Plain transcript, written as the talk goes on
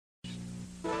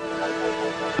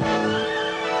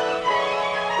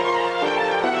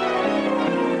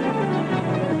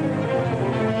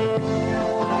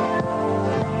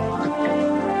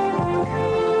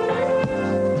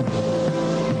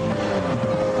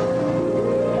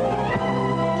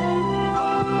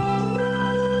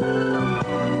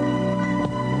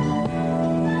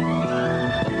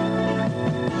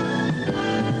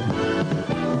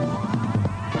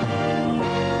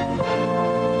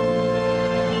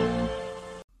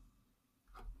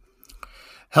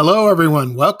Hello,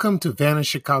 everyone. Welcome to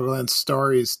Vanished Chicagoland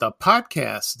Stories, the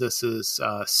podcast. This is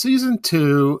Season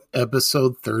 2,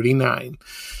 Episode 39.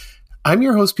 I'm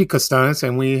your host, Pete Costanis,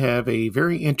 and we have a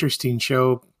very interesting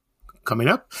show coming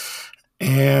up.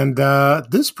 And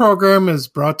this program is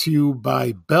brought to you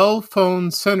by Bell Phone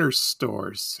Center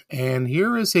Stores. And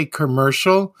here is a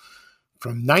commercial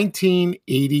from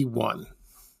 1981.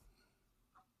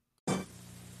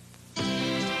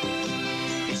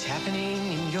 It's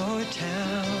happening in your town.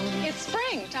 It's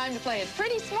spring. Time to play it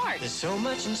pretty smart. There's so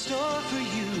much in store for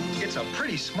you. It's a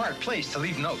pretty smart place to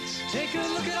leave notes. Take a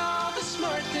look at all the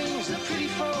smart things a pretty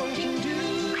phone can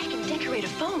do. I can decorate a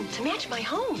phone to match my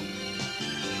home.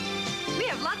 We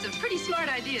have lots of pretty smart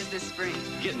ideas this spring.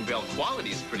 Getting Bell quality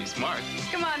is pretty smart.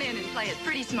 Come on in and play it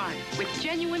pretty smart with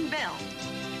genuine Bell.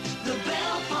 The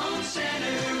Bell Phone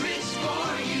Center is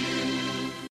for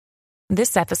you.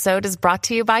 This episode is brought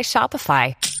to you by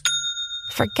Shopify.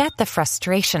 Forget the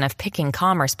frustration of picking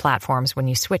commerce platforms when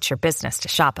you switch your business to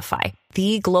Shopify,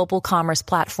 the global commerce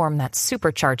platform that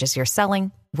supercharges your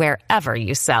selling wherever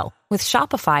you sell. With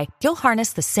Shopify, you'll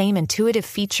harness the same intuitive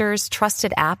features,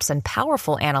 trusted apps, and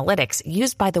powerful analytics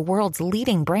used by the world's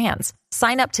leading brands.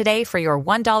 Sign up today for your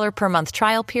 $1 per month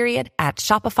trial period at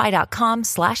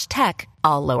shopify.com/tech,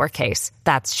 all lowercase.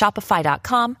 That's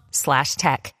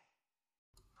shopify.com/tech.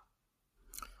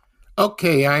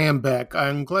 Okay, I am back.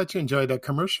 I'm glad you enjoyed that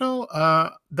commercial.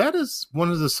 That is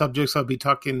one of the subjects I'll be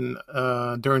talking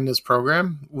during this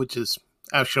program, which is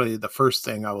actually the first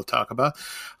thing I will talk about.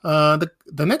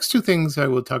 The next two things I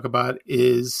will talk about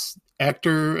is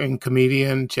actor and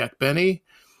comedian Jack Benny,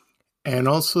 and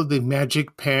also the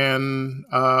Magic Pan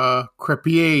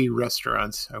Crepier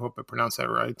restaurants. I hope I pronounced that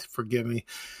right. Forgive me.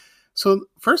 So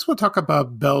first we'll talk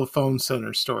about Bell Phone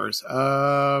Center Stores.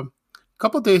 A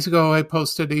couple of days ago, I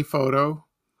posted a photo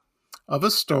of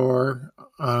a store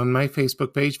on my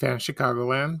Facebook page, Vanished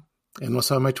Chicagoland, and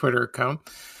also on my Twitter account.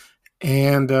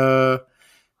 And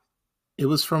it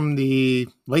was from the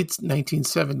late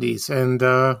 1970s. And,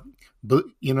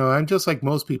 I'm just like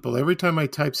most people. Every time I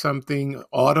type something,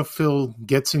 autofill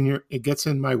gets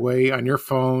in my way on your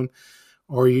phone,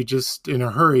 or you're just in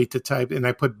a hurry to type, and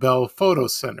I put Bell Photo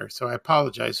Center. So I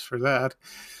apologize for that.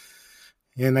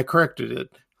 And I corrected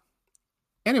it.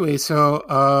 Anyway, so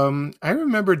I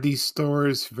remember these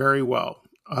stores very well.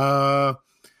 At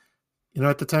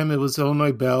the time it was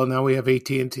Illinois Bell. Now we have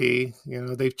AT&T.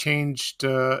 They've changed.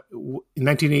 In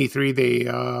 1983,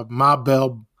 Ma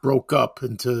Bell broke up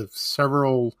into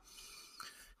several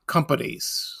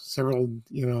companies, several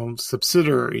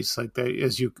subsidiaries like that,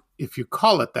 if you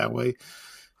call it that way.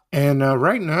 And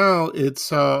right now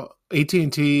it's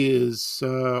AT&T is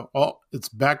it's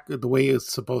back the way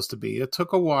it's supposed to be. It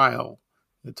took a while.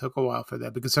 For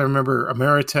that because I remember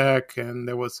Ameritech, and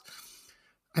there was,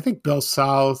 I think, Bell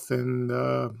South, and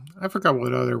I forgot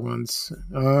what other ones.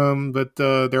 But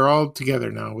they're all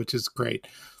together now, which is great.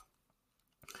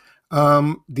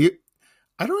 I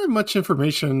don't have much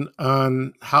information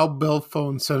on how Bell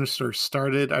Phone Center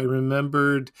started. I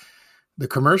remembered the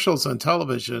commercials on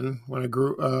television when I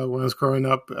was growing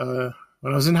up, when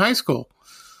I was in high school.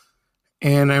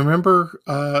 And I remember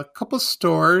a couple of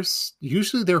stores.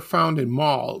 Usually they're found in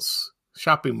malls,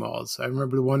 shopping malls. I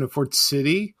remember the one in Fort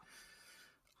City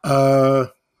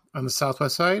on the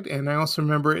southwest side. And I also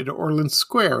remember at Orland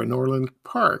Square in Orland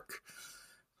Park.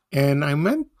 And I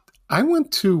went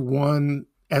to one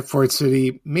at Fort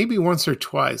City maybe once or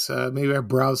twice. Maybe I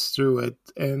browsed through it.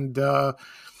 And I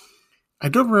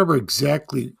don't remember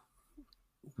exactly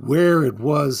where it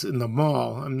was in the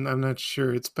mall. I'm not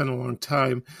sure. It's been a long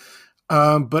time.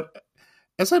 But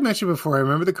as I mentioned before, I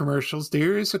remember the commercials.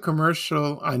 There is a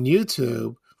commercial on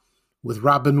YouTube with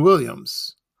Robin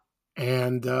Williams.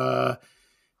 And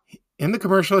in the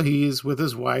commercial, he's with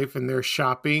his wife and they're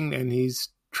shopping and he's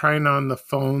trying on the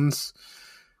phones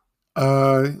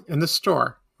in the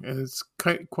store. And it's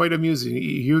quite amusing.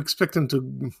 You expect him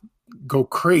to go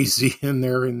crazy in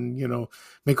there and,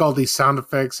 make all these sound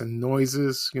effects and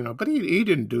noises, but he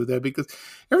didn't do that because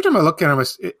every time I look at him,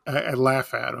 I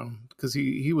laugh at him because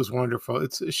he was wonderful.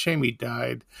 It's a shame he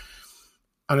died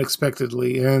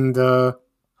unexpectedly. And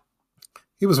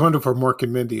he was wonderful for Mork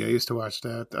and Mindy. I used to watch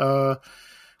that.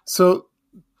 So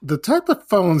the type of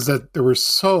phones that were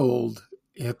sold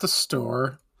at the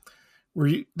store were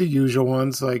the usual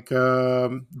ones, like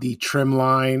the trim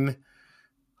line,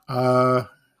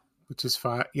 which is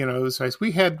fine. It was nice.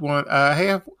 We had one. I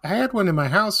had one in my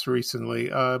house recently,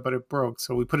 but it broke,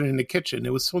 so we put it in the kitchen.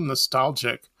 It was so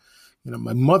nostalgic.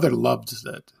 My mother loved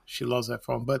it. She loves that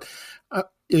phone. But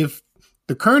if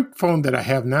the current phone that I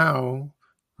have now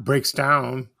breaks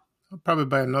down, I'll probably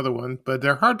buy another one, but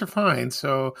they're hard to find.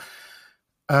 So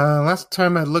last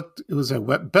time I looked, it was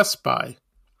at Best Buy.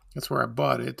 That's where I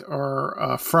bought it.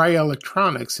 Or Fry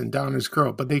Electronics in Downers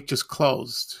Grove, but they just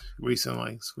closed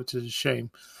recently, which is a shame.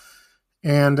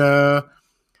 And the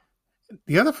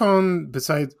other phone,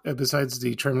 besides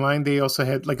the trim line, they also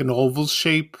had like an oval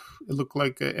shape. It looked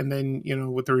like, and then,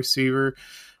 with the receiver.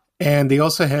 And they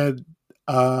also had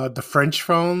the French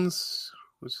phones,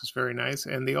 which is very nice.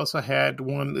 And they also had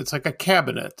one, it's like a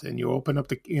cabinet. And you open up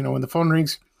when the phone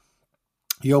rings,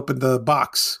 you open the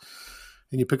box.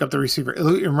 And you pick up the receiver. It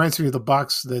reminds me of the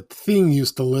box that Thing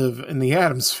used to live in the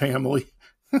Addams Family.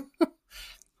 I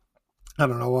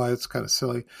don't know why. It's kind of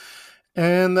silly.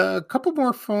 And a couple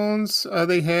more phones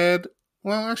they had.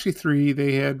 Well, actually three.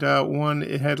 They had one.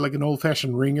 It had like an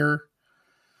old-fashioned ringer.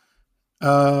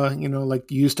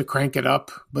 Like you used to crank it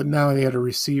up. But now they had a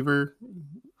receiver.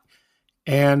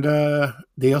 And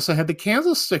they also had the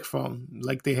candlestick phone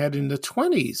like they had in the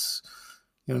 20s.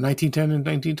 1910 and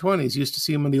 1920s. Used to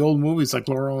see them in the old movies like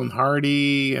Laurel and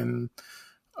Hardy and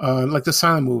like the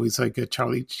silent movies like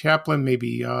Charlie Chaplin,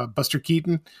 maybe Buster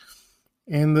Keaton,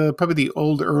 and probably the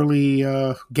old early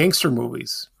gangster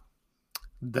movies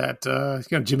that,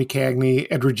 Jimmy Cagney,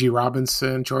 Edward G.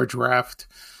 Robinson, George Raft,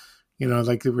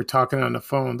 like they were talking on the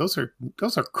phone. Those are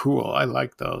cool. I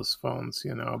like those phones,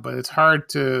 but it's hard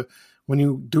to, when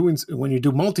you do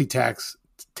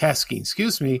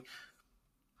multitasking,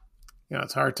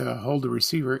 it's hard to hold the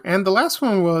receiver. And the last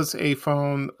one was a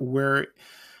phone where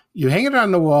you hang it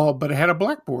on the wall, but it had a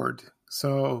blackboard.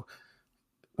 So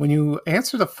when you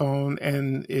answer the phone,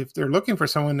 and if they're looking for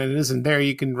someone and it isn't there,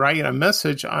 you can write a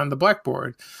message on the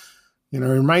blackboard. It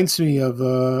reminds me of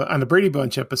on the Brady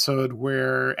Bunch episode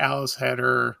where Alice had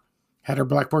her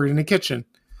blackboard in the kitchen.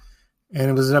 And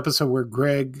it was an episode where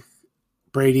Greg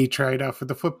Brady tried out for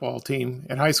the football team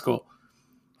at high school.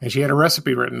 And she had a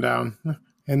recipe written down.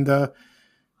 And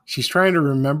she's trying to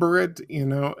remember it,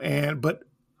 but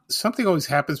something always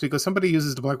happens because somebody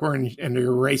uses the blackboard and they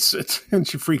erase it, and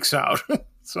she freaks out.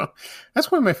 So that's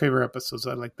one of my favorite episodes.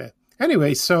 I like that.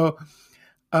 Anyway, so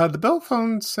the Bell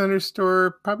Phone Center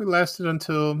store probably lasted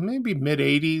until maybe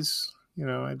mid-'80s.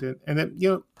 I did. And then,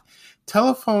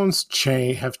 telephones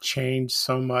have changed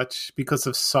so much because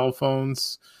of cell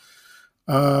phones.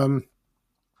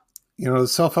 The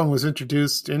cell phone was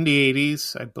introduced in the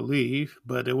 80s, I believe,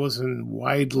 but it wasn't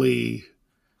widely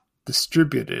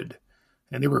distributed.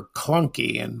 And they were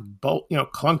clunky and bulky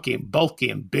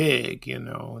and big, and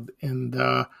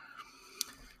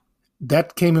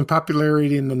that came in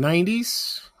popularity in the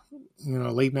 90s,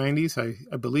 late 90s,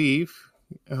 I believe.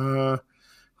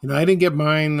 I didn't get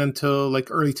mine until like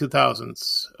early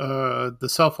 2000s. The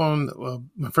cell phone,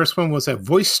 my first one was at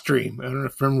VoiceStream. I don't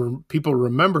know if people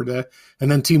remember that.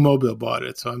 And then T-Mobile bought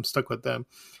it, so I'm stuck with them.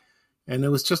 And it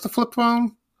was just a flip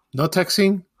phone, no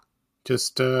texting,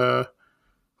 just you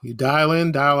dial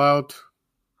in, dial out,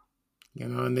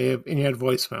 and you had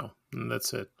voicemail, and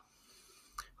that's it.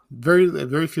 Very,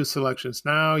 very few selections.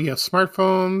 Now you have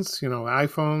smartphones,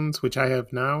 iPhones, which I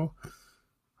have now.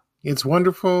 It's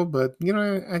wonderful, but I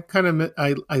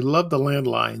love the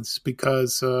landlines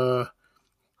because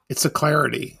it's the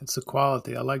clarity, it's the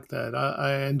quality. I like that.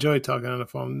 I enjoy talking on the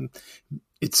phone.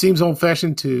 It seems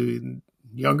old-fashioned to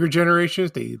younger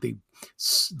generations. They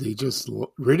just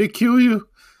ridicule you.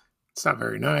 It's not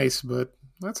very nice, but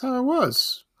that's how it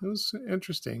was. It was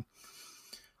interesting.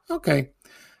 Okay,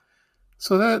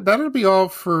 so that'll be all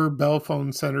for Bell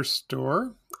Phone Center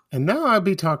store, and now I'll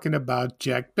be talking about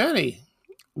Jack Benny.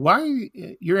 Why,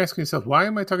 you're asking yourself, why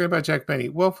am I talking about Jack Benny?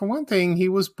 Well, for one thing, he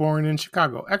was born in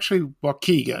Chicago, actually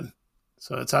Waukegan,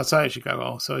 so it's outside of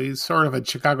Chicago. So he's sort of a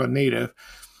Chicago native,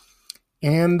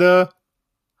 and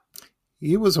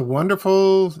he was a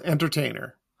wonderful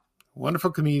entertainer,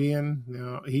 wonderful comedian.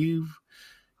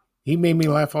 He made me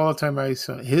laugh all the time.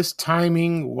 His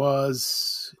timing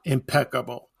was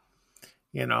impeccable.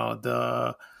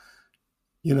 Whenever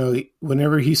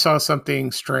he saw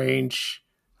something strange,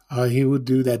 he would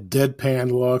do that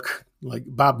deadpan look like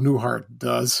Bob Newhart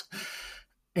does.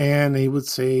 And he would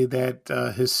say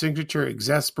that his signature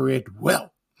exasperated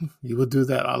well. He would do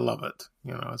that. I love it.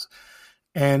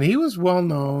 And he was well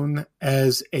known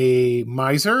as a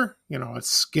miser, a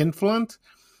skinflint,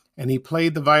 and he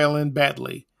played the violin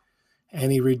badly.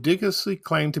 And he ridiculously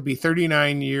claimed to be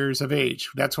 39 years of age.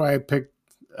 That's why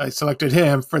I selected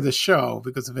him for the show,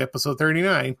 because of episode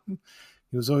 39.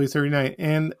 He was always 39.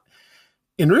 And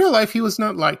in real life, he was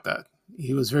not like that.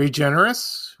 He was very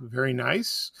generous, very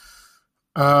nice.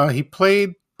 He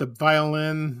played the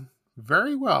violin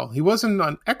very well. He wasn't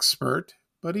an expert,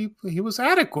 but he was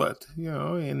adequate,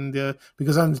 and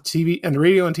because on the TV and the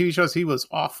radio and TV shows he was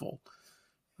awful,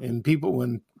 and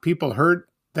when people heard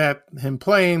that him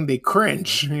playing, they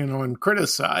cringe, and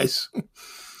criticize.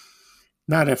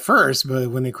 Not at first,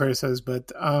 but when they criticize,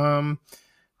 but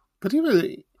he was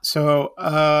he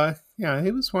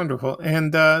was wonderful,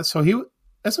 and so he,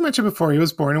 as I mentioned before, he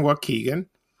was born in Waukegan.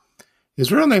 His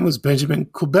real name was Benjamin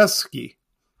Kubeski.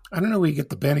 I don't know where you get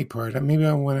the Benny part. Maybe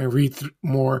when I read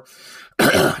more,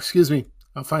 excuse me,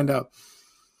 I'll find out.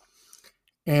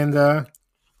 And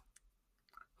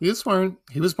he was born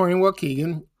in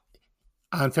Waukegan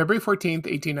on February 14th,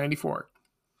 1894.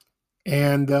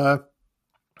 And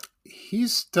he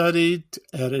studied,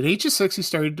 at an age of 6, he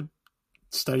started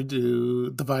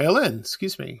the violin,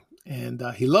 excuse me. And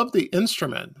he loved the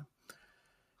instrument.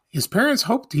 His parents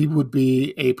hoped he would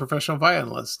be a professional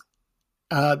violinist.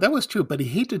 That was true, but he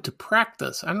hated to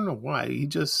practice. I don't know why. He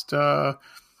just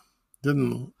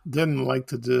didn't like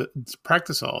to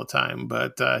practice all the time,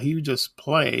 but he just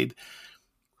played.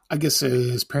 I guess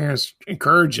his parents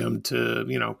encouraged him to,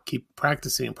 keep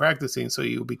practicing, so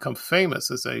you become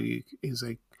famous as a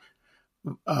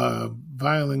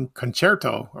violin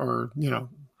concerto or,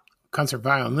 concert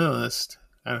violinist.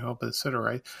 I hope I said it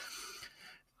right.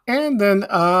 And then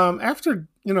after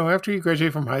he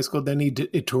graduated from high school, then he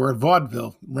toured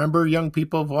vaudeville. Remember, young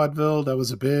people, vaudeville? That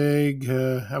was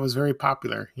that was very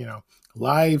popular.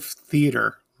 Live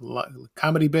theater,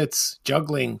 comedy bits,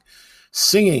 juggling,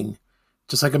 singing,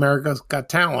 just like America's Got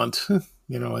Talent,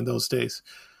 in those days.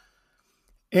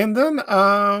 And then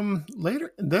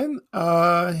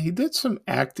he did some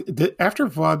after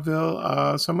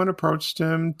vaudeville. Someone approached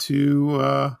him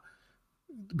to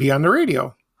be on the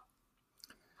radio.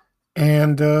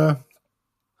 And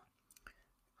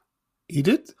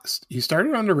he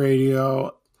started on the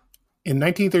radio in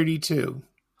 1932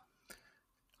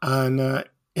 on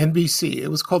NBC. It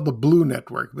was called the Blue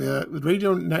Network. The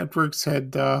radio networks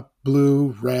had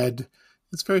blue, red.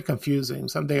 It's very confusing.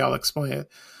 Someday I'll explain it.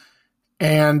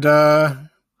 And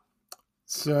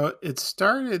so it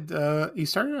started, he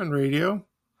started on radio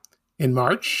in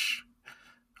March.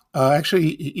 So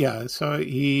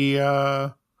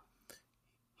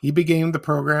he began the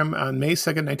program on May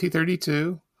 2nd,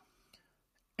 1932.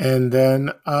 And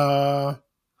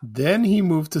then he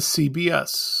moved to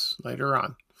CBS later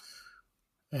on.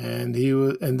 And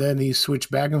then he switched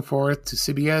back and forth to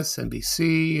CBS,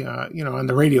 NBC, on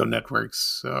the radio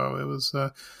networks. So it was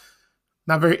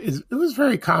it was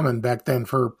very common back then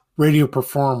for radio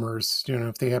performers,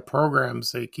 if they had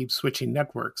programs, they keep switching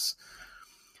networks.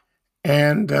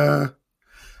 And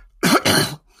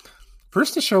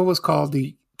first the show was called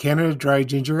the Canada Dry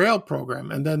Ginger Ale program,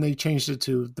 and then they changed it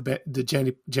to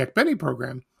the Jack Benny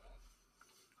program.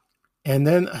 And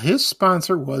then his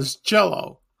sponsor was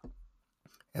Jell-O.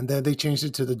 And then they changed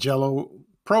it to the Jell-O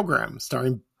program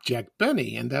starring Jack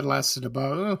Benny, and that lasted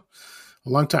about a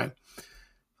long time.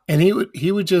 And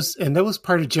he would just, and that was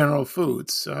part of General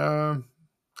Foods. I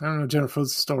don't know if General Foods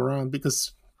is still around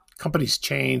because companies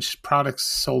changed, products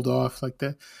sold off like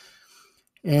that.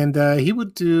 And he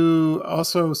would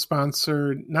also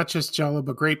sponsor not just Jell-O,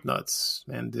 but Grape Nuts,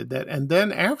 and did that. And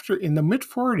then in the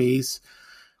mid-40s,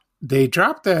 they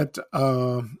dropped that.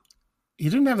 He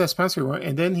didn't have that sponsor anymore,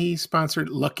 and then he sponsored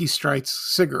Lucky Strikes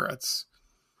cigarettes.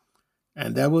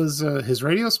 And that was his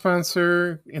radio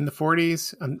sponsor in the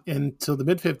 40s until the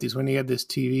mid-50s when he had this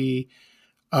TV,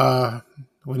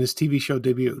 when his TV show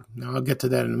debuted. Now, I'll get to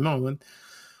that in a moment.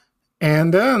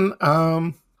 And then...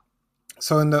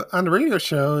 So on the radio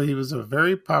show, he was a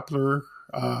very popular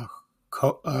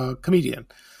comedian.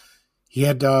 He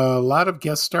had a lot of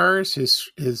guest stars.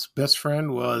 His best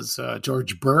friend was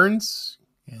George Burns,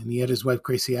 and he had his wife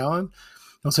Gracie Allen.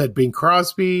 He also had Bing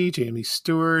Crosby, Jamie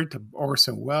Stewart,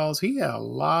 Orson Welles. He had a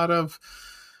lot of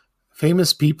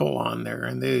famous people on there,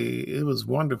 and it was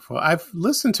wonderful. I've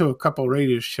listened to a couple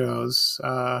radio shows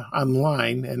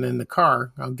online and in the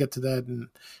car. I'll get to that in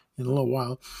a little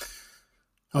while.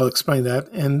 I'll explain that.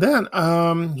 And then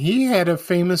he had a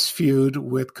famous feud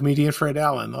with comedian Fred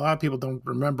Allen. A lot of people don't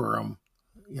remember him,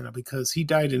 because he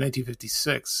died in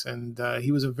 1956, and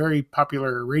he was a very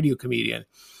popular radio comedian.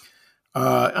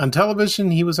 On television,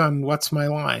 he was on What's My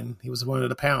Line. He was one of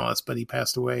the panelists, but he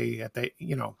passed away in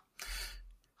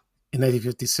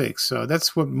 1956. So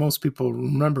that's what most people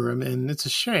remember him, and it's a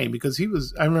shame because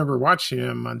I remember watching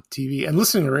him on TV and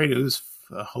listening to radio. It was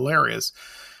hilarious.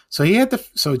 So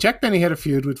Jack Benny had a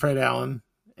feud with Fred Allen,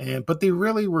 but they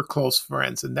really were close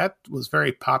friends, and that was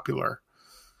very popular.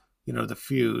 The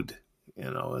feud.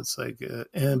 It's like,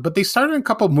 but they started a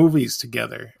couple movies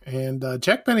together, and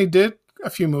Jack Benny did a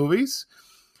few movies.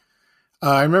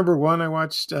 I remember one I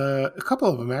watched, a couple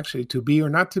of them actually, To Be or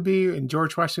Not to Be, and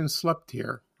George Washington Slept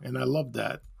Here, and I loved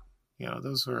that.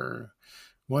 Those were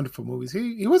wonderful movies.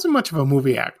 He wasn't much of a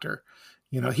movie actor.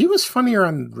 He was funnier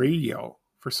on radio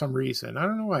for some reason. I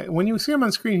don't know why. When you see him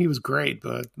on screen, he was great,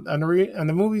 but on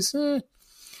the movies, you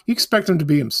expect him to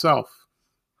be himself,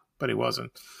 but he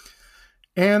wasn't.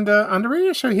 And on the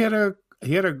radio show, he had a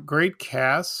great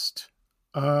cast.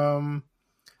 There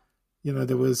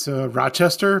was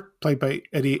Rochester, played by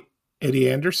Eddie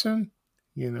Anderson.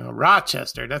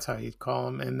 Rochester, that's how you'd call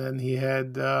him. And then he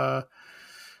had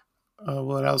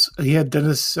what else? He had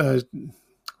Dennis. What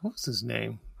was his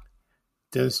name?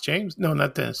 Dennis James? No,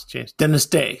 not Dennis James. Dennis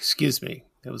Day. Excuse me.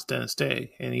 It was Dennis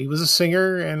Day, and he was a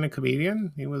singer and a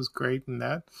comedian. He was great in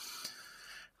that.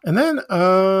 And then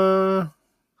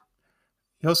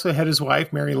he also had his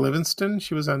wife, Mary Livingston.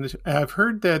 She was on. I've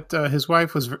heard that his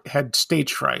wife had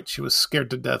stage fright. She was scared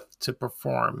to death to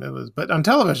perform. But on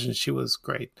television she was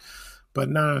great, but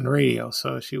not on radio.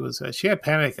 So she had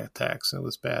panic attacks. And it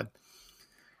was bad.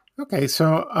 Okay,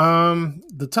 so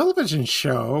the television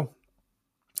show.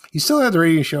 He still had the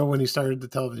radio show when he started the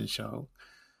television show.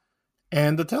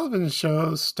 And the television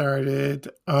show started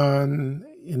in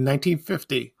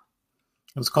 1950. It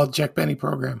was called Jack Benny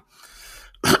Program.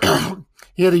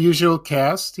 He had the usual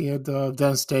cast. He had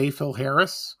Dennis Day, Phil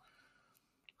Harris.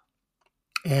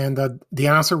 And the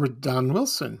announcer was Don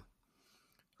Wilson.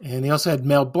 And he also had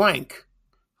Mel Blanc.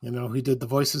 He did the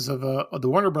voices of the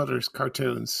Warner Brothers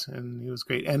cartoons. And he was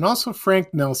great. And also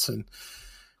Frank Nelson,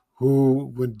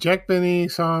 who, when Jack Benny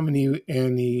saw him and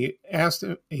he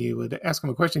would ask him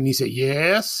a question, and he said,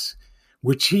 yes,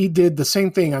 which he did the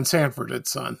same thing on Sanford and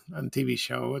Son on TV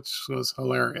show, which was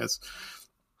hilarious.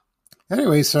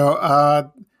 Anyway,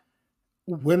 so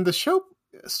when the show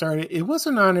started, it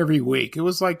wasn't on every week. It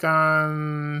was like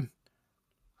on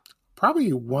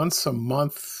probably once a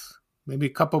month, maybe a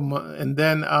couple months. And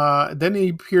then he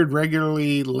appeared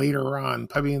regularly later on,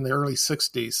 probably in the early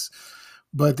 60s.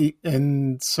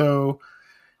 And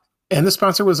the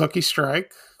sponsor was Lucky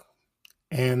Strike.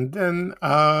 And then,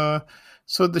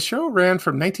 so the show ran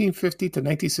from 1950 to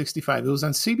 1965. It was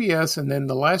on CBS. And then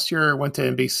the last year it went to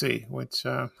NBC, which,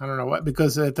 I don't know what,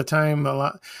 because at the time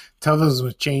television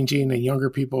was changing and younger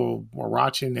people were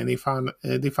watching, and they found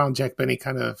Jack Benny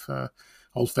kind of,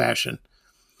 old fashioned.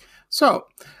 So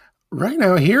right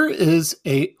now, here is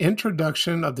a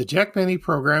introduction of the Jack Benny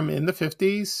program in the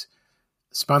 50s.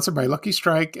 Sponsored by Lucky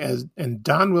Strike and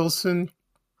Don Wilson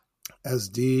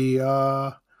as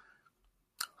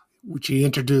which he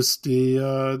introduced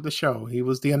the show. He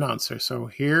was the announcer. So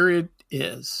here it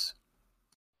is.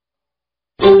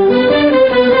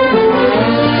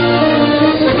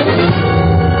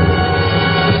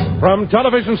 From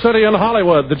Television City in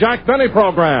Hollywood, the Jack Benny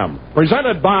Program,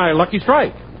 presented by Lucky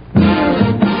Strike.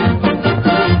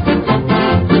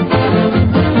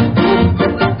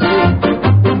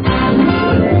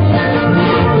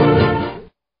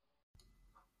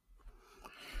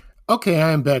 Okay,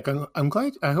 I am back. I'm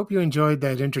glad. I hope you enjoyed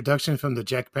that introduction from the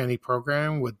Jack Benny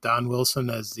Program with Don Wilson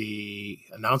as the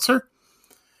announcer.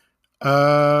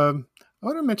 I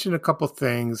want to mention a couple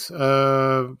things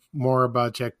more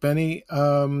about Jack Benny.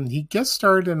 He guest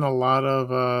starred in a lot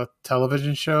of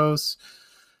television shows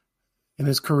in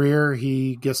his career.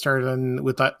 He guest starred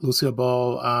with Lucille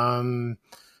Ball on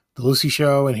The Lucy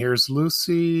Show and Here's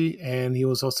Lucy, and he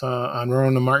was also on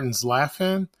Rowan Martin's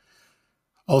Laugh-In.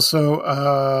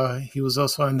 Also, he was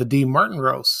also on the Dean Martin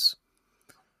roast,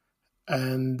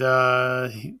 and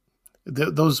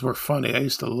those were funny. I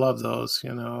used to love those,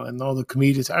 and all the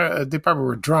comedians. They probably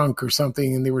were drunk or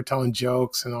something, and they were telling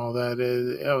jokes and all that.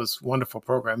 It was a wonderful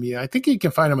program. Yeah, I think you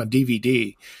can find them on DVD.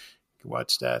 You can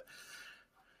watch that.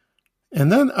 And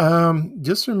then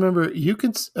just remember, you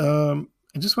can. I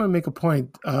just want to make a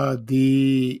point.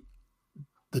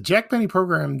 The Jack Benny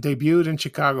Program debuted in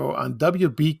Chicago on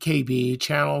WBKB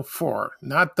Channel 4,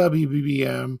 not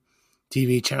WBBM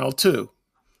TV Channel 2.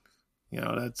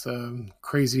 That's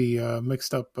crazy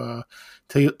mixed up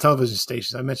television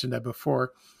stations. I mentioned that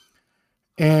before.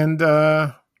 And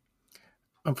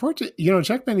unfortunately,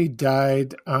 Jack Benny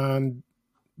died on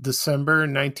December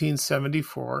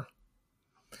 1974.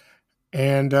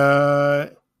 And,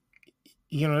 it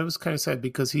was kind of sad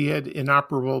because he had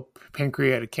inoperable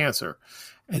pancreatic cancer.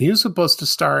 And he was supposed to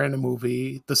star in a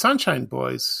movie, The Sunshine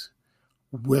Boys,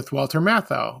 with Walter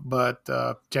Matthau. But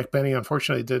Jack Benny,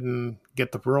 unfortunately, didn't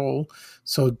get the role.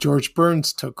 So George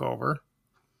Burns took over.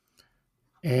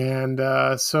 And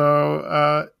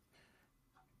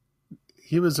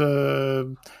he was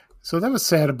so that was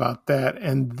sad about that.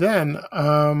 And then,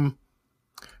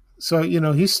 So,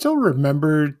 he's still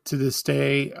remembered to this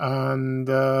day on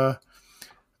the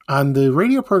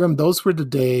radio program. Those Were the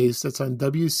Days. That's on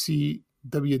WDCB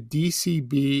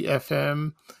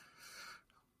FM.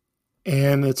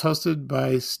 And it's hosted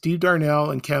by Steve Darnell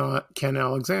and Ken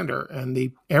Alexander.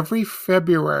 And every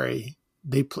February,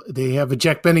 they have a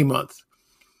Jack Benny month.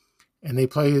 And they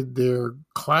play their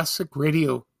classic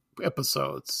radio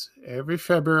episodes every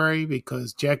February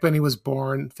because Jack Benny was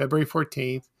born February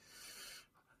 14th,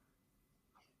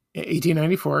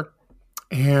 1894.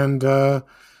 And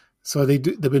so they've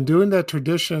been doing that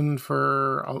tradition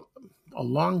for a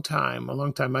long time.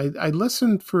 I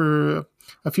listened for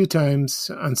a few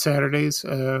times on Saturdays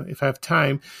if I have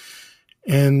time.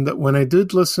 And when I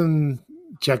did listen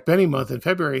Jack Benny month in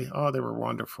February, they were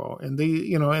wonderful. And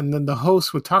and then the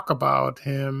host would talk about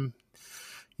him,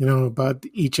 about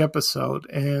each episode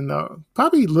and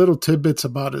probably little tidbits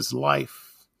about his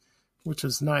life, which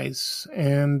is nice.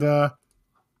 And so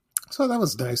that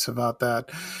was nice about that.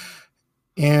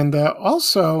 And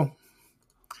also,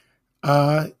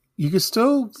 you can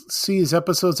still see his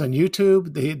episodes on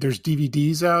YouTube. There's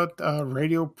DVDs out,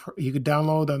 you could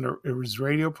download on his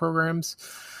radio programs.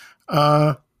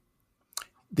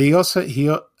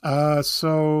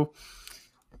 So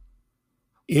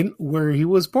in where he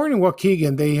was born in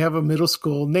Waukegan, they have a middle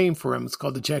school name for him. It's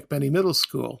called the Jack Benny Middle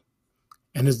School.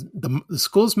 And the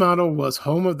school's motto was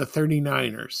Home of the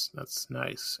 39ers. That's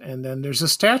nice. And then there's a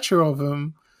statue of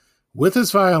him with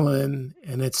his violin,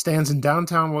 and it stands in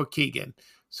downtown Waukegan.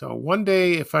 So one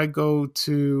day, if I go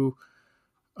to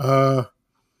Waukegan,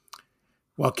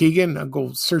 I'll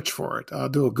go search for it. I'll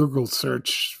do a Google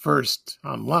search first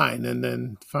online and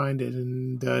then find it.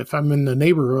 And if I'm in the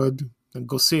neighborhood, I'll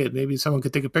go see it. Maybe someone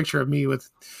could take a picture of me with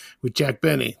Jack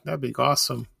Benny. That'd be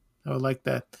awesome. I would like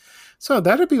that. So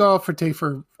that'd be all for today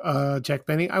for Jack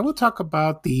Benny. I will talk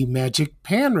about the Magic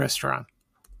Pan restaurant.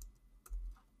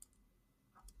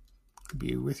 I'll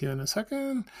be with you in a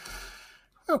second.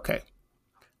 Okay.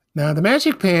 Now, the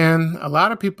Magic Pan, a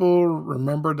lot of people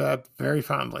remember that very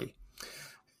fondly.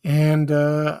 And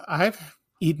I've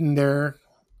eaten there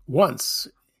once,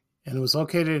 and it was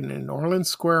located in Orland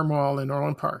Square Mall in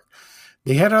Orland Park.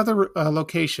 They had other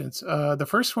locations. The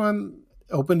first one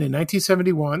opened in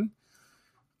 1971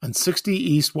 on 60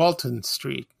 East Walton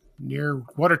Street near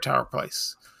Water Tower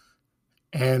Place.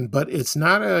 But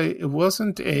it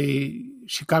wasn't a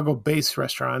Chicago-based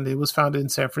restaurant. It was founded in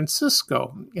San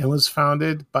Francisco. It was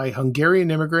founded by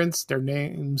Hungarian immigrants. Their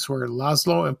names were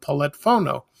Laszlo and Paulette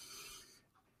Fono.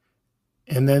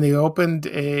 And then they opened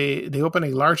a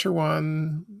larger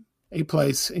one, a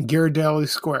place in Ghirardelli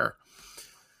Square.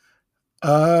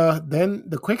 Then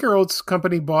the Quaker Oats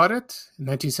Company bought it in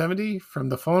 1970 from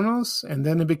the Fonos, and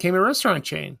then it became a restaurant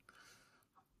chain.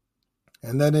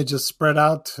 And then it just spread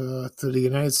out to the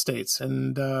United States.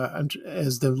 And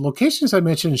as the locations I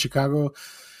mentioned in Chicago,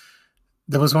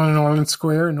 there was one in Orland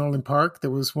Square in Orland Park.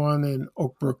 There was one in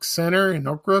Oakbrook Center in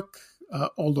Oakbrook,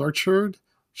 Old Orchard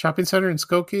Shopping Center in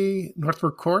Skokie,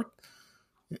 Northbrook Court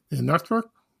in Northbrook.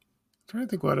 I'm trying to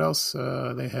think what else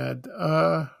they had.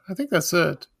 I think that's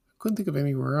it. Couldn't think of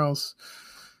anywhere else.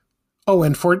 Oh,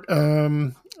 and Fort. I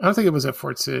don't think it was at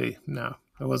Fort City. No,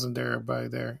 it wasn't there by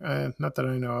there. Not that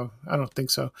I know of. I don't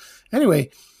think so. Anyway,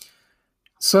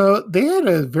 so they had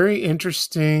a very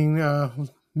interesting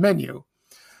menu,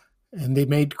 and they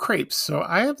made crepes. So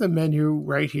I have the menu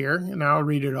right here, and I'll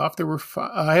read it off.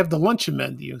 I have the luncheon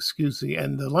menu, excuse me,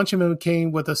 and the luncheon menu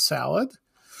came with a salad.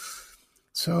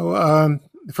 So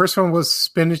the first one was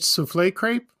spinach souffle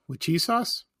crepe with cheese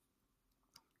sauce,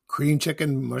 cream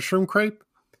chicken mushroom crepe.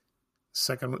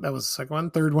 That was the second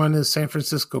one. Third one is San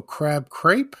Francisco crab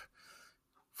crepe.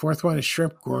 Fourth one is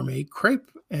shrimp gourmet crepe,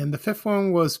 and the fifth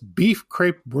one was beef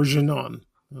crepe bourguignon.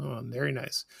 Oh, very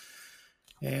nice.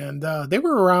 And they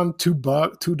were around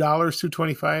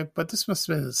 $2.25, but this must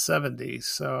have been in the 70s.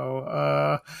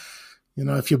 So,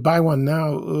 if you buy one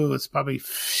now, it's probably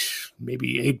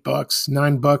maybe $8,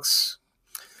 $9.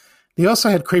 They also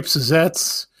had crepe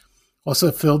Suzettes,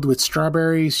 also filled with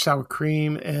strawberries, sour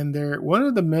cream, and one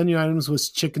of the menu items was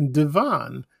chicken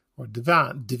divan, and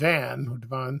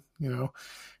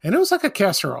it was like a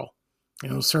casserole.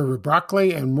 And it was served with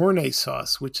broccoli and Mornay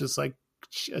sauce, which is like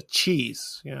a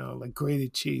cheese, like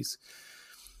grated cheese.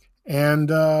 And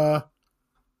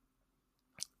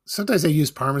sometimes they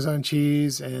use Parmesan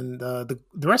cheese, and the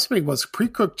recipe was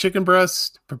pre-cooked chicken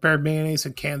breast, prepared mayonnaise,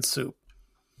 and canned soup.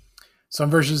 Some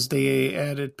versions they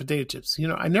added potato chips.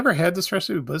 I never had this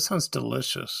recipe, but it sounds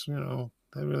delicious. It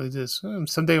really is.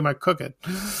 Someday I might cook it.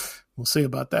 We'll see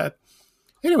about that.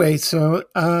 Anyway, so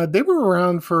they were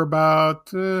around for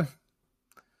about until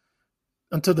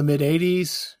the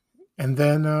mid-'80s. And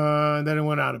then it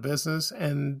went out of business,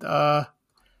 and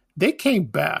they came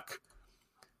back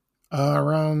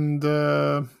around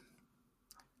around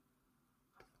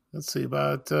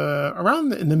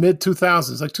in the mid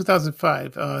 2000s, like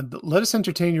 2005. Lettuce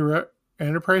Entertain Your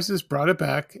Enterprises brought it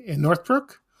back in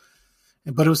Northbrook,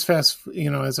 but it was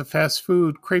as a fast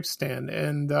food crepe stand,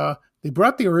 and they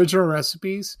brought the original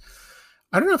recipes.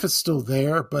 I don't know if it's still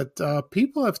there, but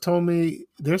people have told me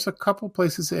there's a couple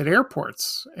places at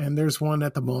airports, and there's one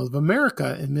at the Mall of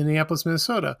America in Minneapolis,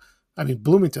 Minnesota. I mean,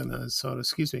 Bloomington, Minnesota,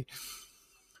 excuse me.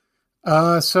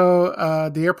 So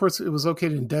the airports, it was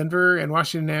located in Denver and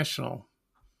Washington National.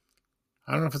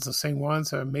 I don't know if it's the same ones.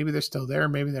 So maybe they're still there.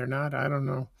 Maybe they're not. I don't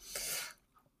know.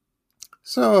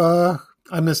 So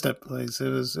I missed that place. It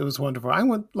was wonderful. I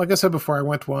went, like I said before, I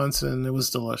went once and it was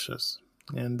delicious.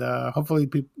 And hopefully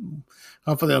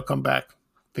they'll come back.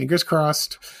 Fingers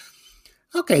crossed.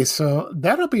 Okay, so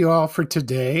that'll be all for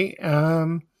today.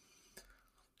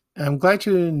 I'm glad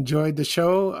you enjoyed the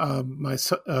show.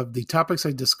 The topics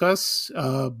I discussed: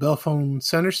 Bellefonds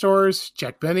Center stores,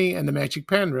 Jack Benny, and the Magic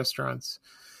Pan restaurants.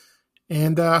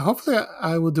 And hopefully,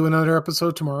 I will do another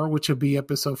episode tomorrow, which will be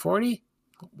episode 40.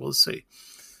 We'll see.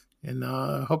 And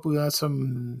hopefully, we'll have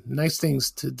some nice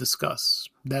things to discuss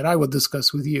that I will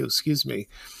discuss with you. Excuse me.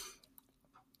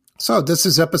 So this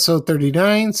is episode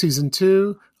 39, season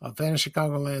 2 of Vanished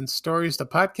Chicagoland Stories, the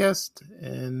podcast,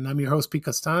 and I'm your host, Pete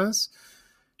Castanes.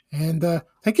 And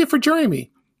thank you for joining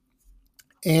me.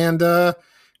 And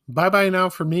bye-bye now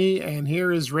for me. And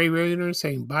here is Ray Rayner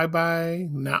saying bye-bye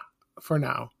now for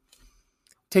now.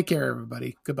 Take care,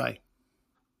 everybody. Goodbye.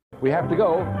 We have to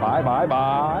go. Bye, bye,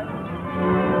 bye.